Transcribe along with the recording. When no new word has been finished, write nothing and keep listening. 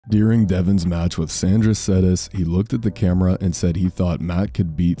During Devon's match with Sandris Setis, he looked at the camera and said he thought Matt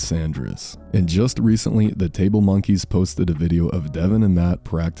could beat Sandris. And just recently, the Table Monkeys posted a video of Devon and Matt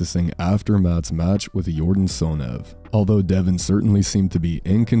practicing after Matt's match with Yordan Sonev. Although Devon certainly seemed to be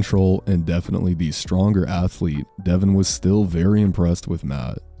in control and definitely the stronger athlete, Devon was still very impressed with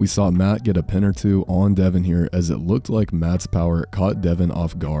Matt. We saw Matt get a pin or two on Devon here as it looked like Matt's power caught Devon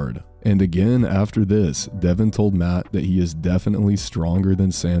off guard. And again after this, Devon told Matt that he is definitely stronger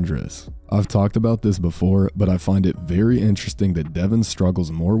than Sandris. I've talked about this before, but I find it very interesting that Devon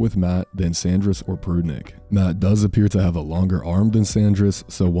struggles more with Matt than Sandris or Prudnik. Matt does appear to have a longer arm than Sandris,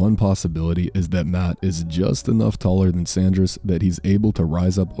 so one possibility is that Matt is just enough taller than Sandris that he's able to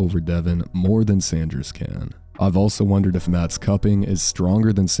rise up over Devon more than Sandris can. I've also wondered if Matt's cupping is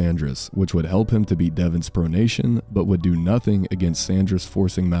stronger than Sandris, which would help him to beat Devon's pronation, but would do nothing against Sandris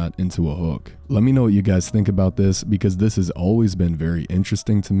forcing Matt into a hook. Let me know what you guys think about this, because this has always been very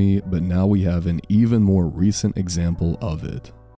interesting to me, but now we have an even more recent example of it.